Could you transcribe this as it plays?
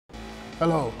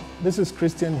Hello, this is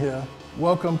Christian here.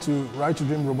 Welcome to Right to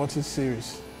Dream Robotics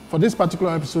series. For this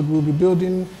particular episode, we'll be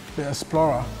building the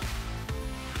Explorer.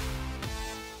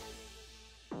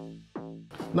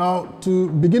 Now, to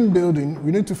begin building,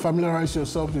 you need to familiarize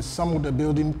yourself with some of the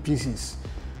building pieces.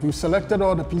 We've selected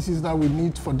all the pieces that we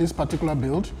need for this particular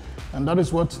build, and that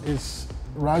is what is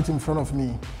right in front of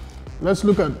me. Let's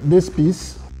look at this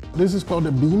piece. This is called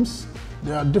the beams.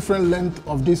 There are different lengths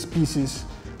of these pieces.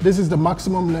 This is the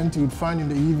maximum length you would find in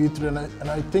the Ev3,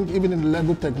 and I think even in the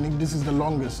Lego technique, this is the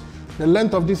longest. The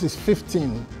length of this is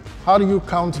 15. How do you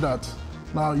count that?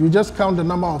 Now, you just count the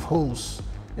number of holes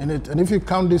in it, and if you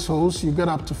count these holes, you get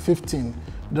up to 15.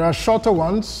 There are shorter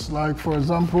ones, like for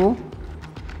example,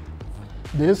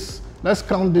 this. Let's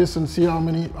count this and see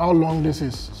how long this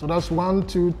is. So that's 1,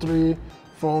 2, 3,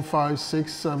 4, 5,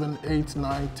 6, 7, 8,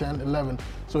 9, 10, 11.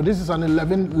 So this is an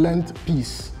 11 length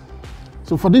piece.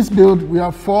 So for this build, we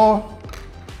have 4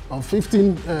 or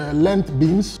 15 length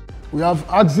beams. We have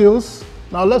axles.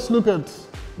 Now let's look at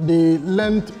the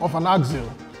length of an axle.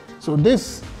 So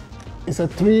this is a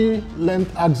 3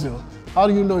 length axle. How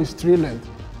do you know it's 3 length?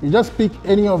 You just pick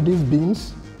any of these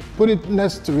beams, put it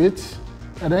next to it,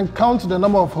 and then count the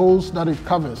number of holes that it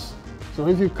covers. So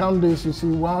if you count this, you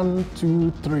see 1,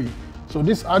 2, 3. So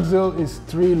this axle is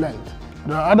 3 length.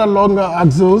 There are other longer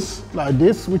axles like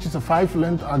this, which is a 5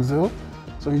 length axle.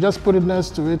 So you just put it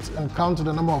next to it and count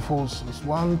the number of holes. It's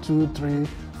 1, 2, 3,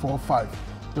 4, 5.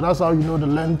 So that's how you know the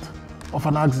length of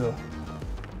an axle.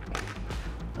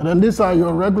 And then these are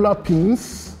your regular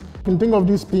pins. You can think of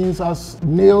these pins as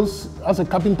nails, as a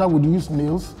carpenter would use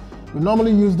nails. We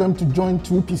normally use them to join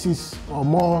 2 pieces or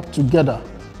more together.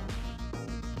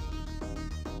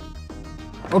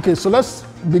 Okay, so let's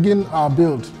begin our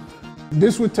build.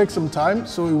 This will take some time,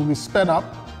 so it will be sped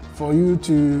up for you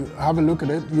to have a look at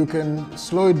it. You can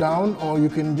slow it down, or you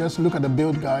can just look at the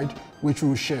build guide, which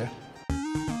we'll share.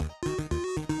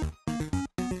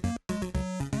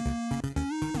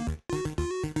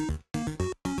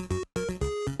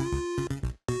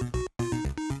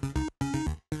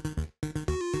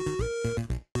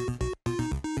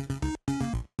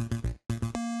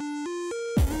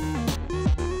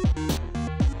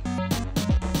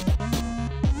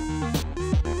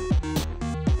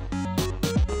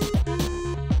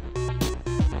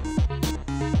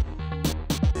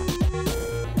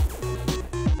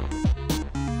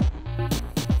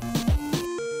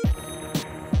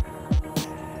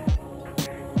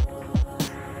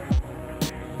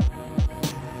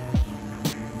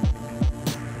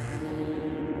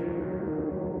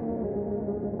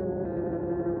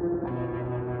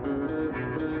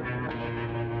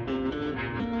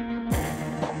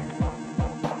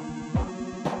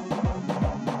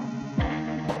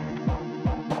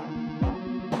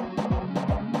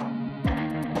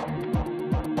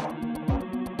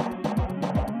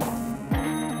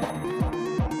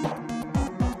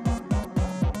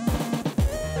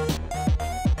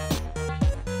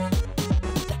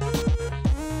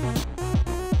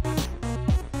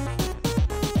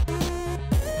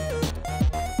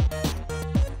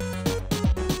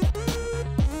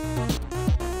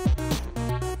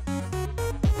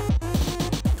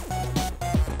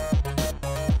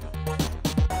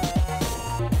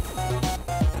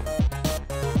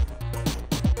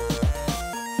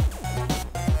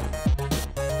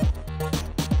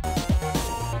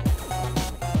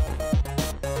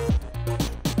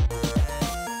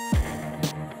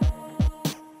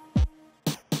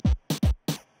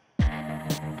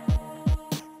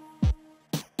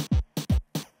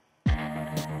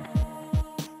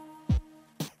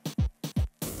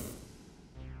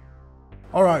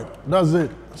 All right, that's it.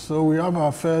 So we have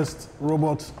our first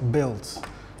robot built.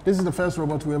 This is the first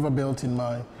robot we ever built in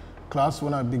my class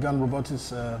when I began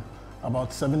robotics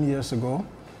about 7 years ago.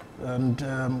 And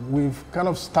we've kind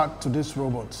of stuck to this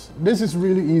robot. This is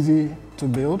really easy to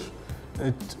build.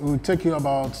 It will take you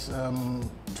about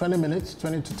 20 minutes,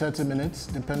 20 to 30 minutes,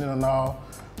 depending on how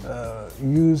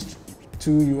used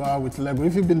to you are with Lego.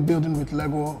 If you've been building with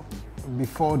Lego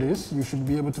before this, you should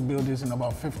be able to build this in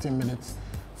about 15 minutes.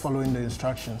 Following the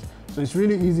instructions. So it's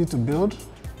really easy to build,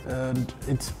 and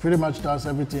it pretty much does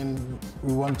everything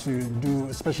we want to do,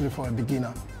 especially for a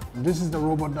beginner. This is the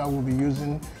robot that we'll be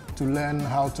using to learn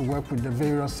how to work with the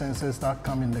various sensors that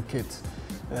come in the kit.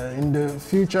 In the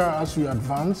future, as we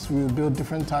advance, we'll build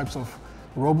different types of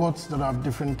robots that have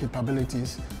different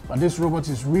capabilities, but this robot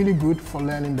is really good for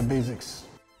learning the basics.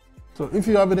 So if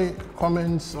you have any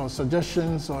comments or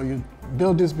suggestions, or you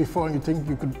built this before and you think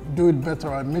you could do it better,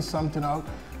 or I missed something out,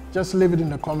 just leave it in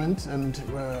the comments and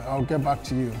I'll get back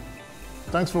to you.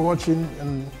 Thanks for watching,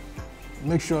 and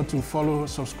make sure to follow,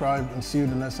 subscribe, and see you in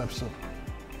the next episode.